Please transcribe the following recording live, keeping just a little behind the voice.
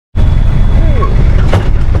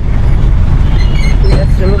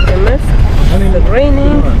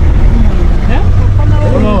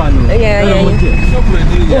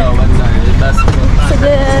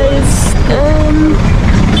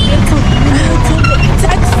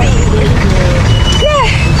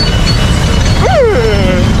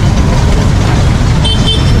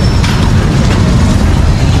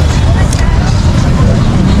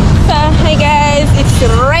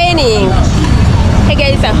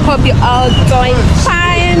Hope you're all doing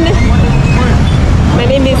fine. My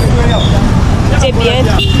name is JBN.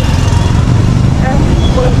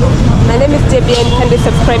 My name is JBN. Kindly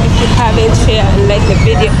subscribe if you haven't, share and like the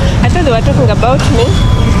video. I thought they were talking about me.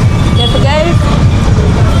 Yes, guys.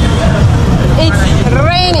 It's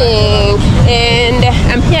raining and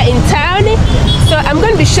I'm here in town. So I'm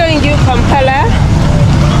going to be showing you Kampala.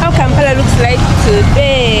 How Kampala looks like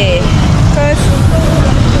today.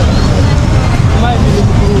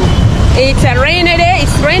 It's a rainy day.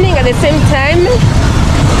 It's raining at the same time.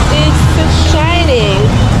 It's shining.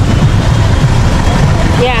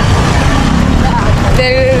 Yeah.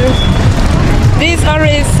 There's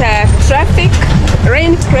always traffic.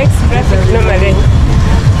 Rain creates traffic normally.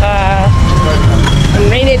 On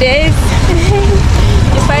rainy days,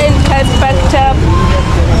 you find cars packed up.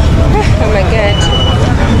 Oh my God.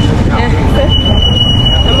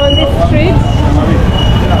 I'm on this street.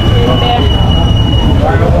 And,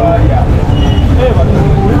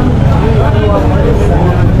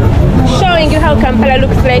 showing you how Kampala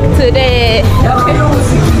looks like today.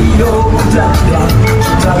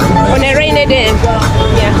 On a rainy day.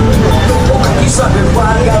 Yeah.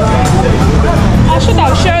 I should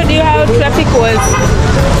have showed you how traffic was.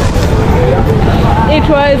 It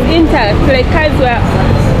was intact, like cars were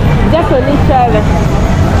just on each other.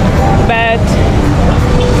 But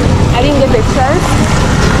I didn't get the chance.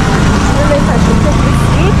 I don't know if I should take this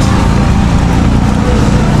route.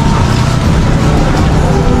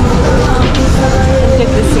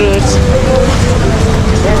 Take this route.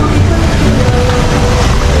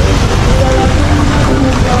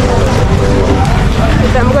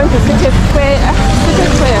 I'm going to City Square.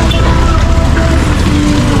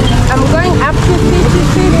 I'm going up to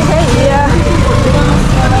City. Hey, yeah.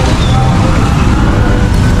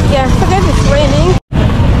 Yeah, so guys, it's raining.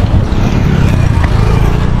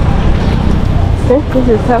 So this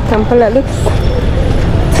is how Kampala looks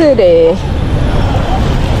today.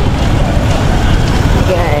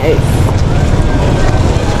 Guys,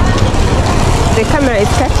 the camera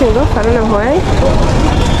is catching off. I don't know why.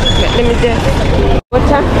 But let me just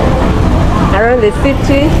water around the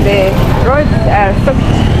city. The roads are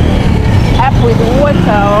soaked up with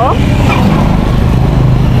water.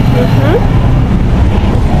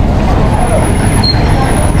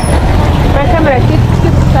 My camera keeps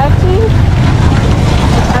catching.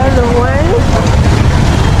 I don't know why.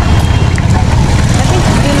 I think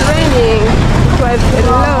it's been raining. It was a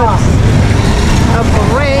lot of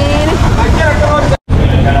rain.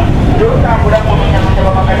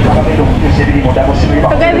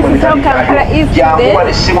 So guys, this is how Kampala is today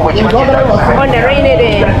on a rainy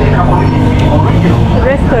day.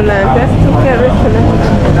 Restaurant, let's look at restaurant.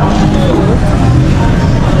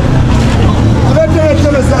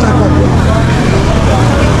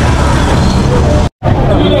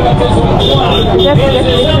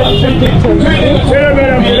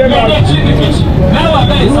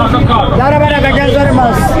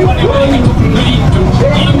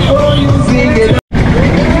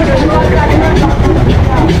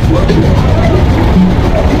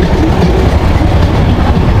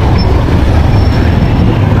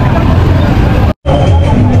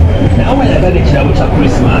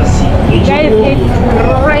 Guys, it's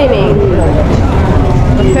raining.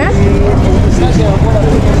 Okay?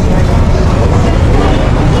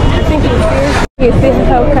 I think you see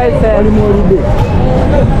how cars are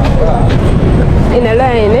in a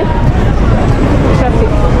line,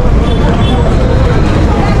 traffic.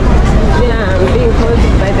 Yeah, I'm being caused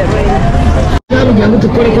by the rain.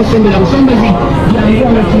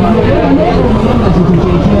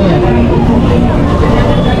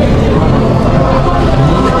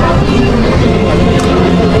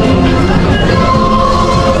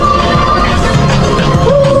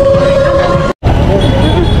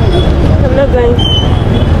 I'm not going.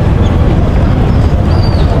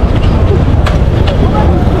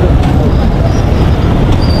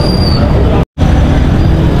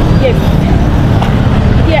 Yes.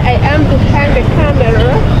 Here I am behind the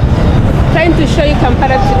camera, trying to show you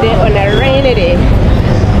Kampala today on a rainy day.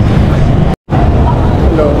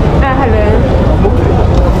 Hello. Hello.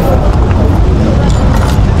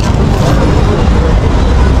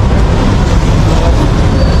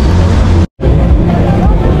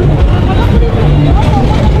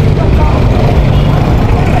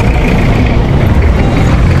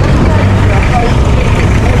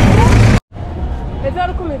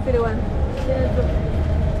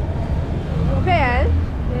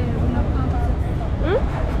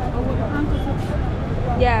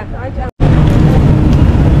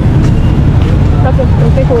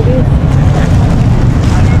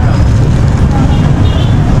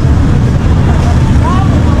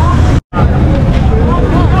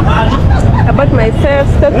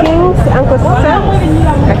 have stockings, ankle socks,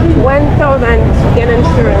 1,000 Kenyan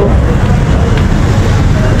shillings.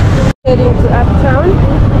 Heading to uptown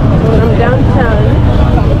from downtown.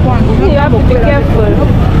 You have to be careful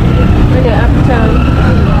when you're uptown.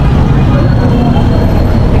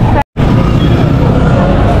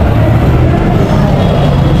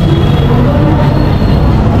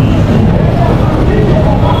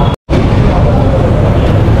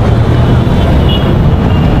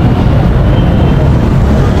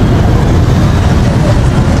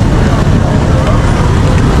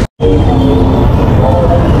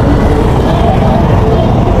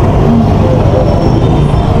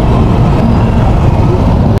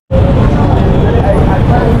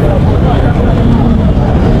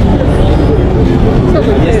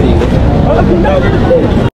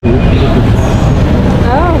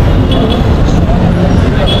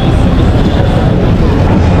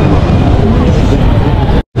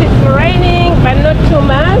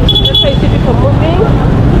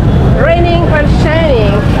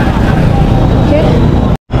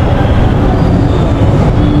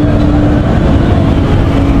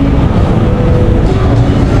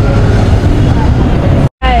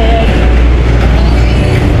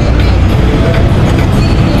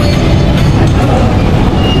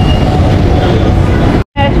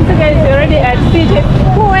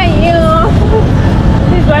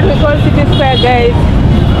 Guys,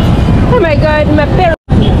 oh my god, my parents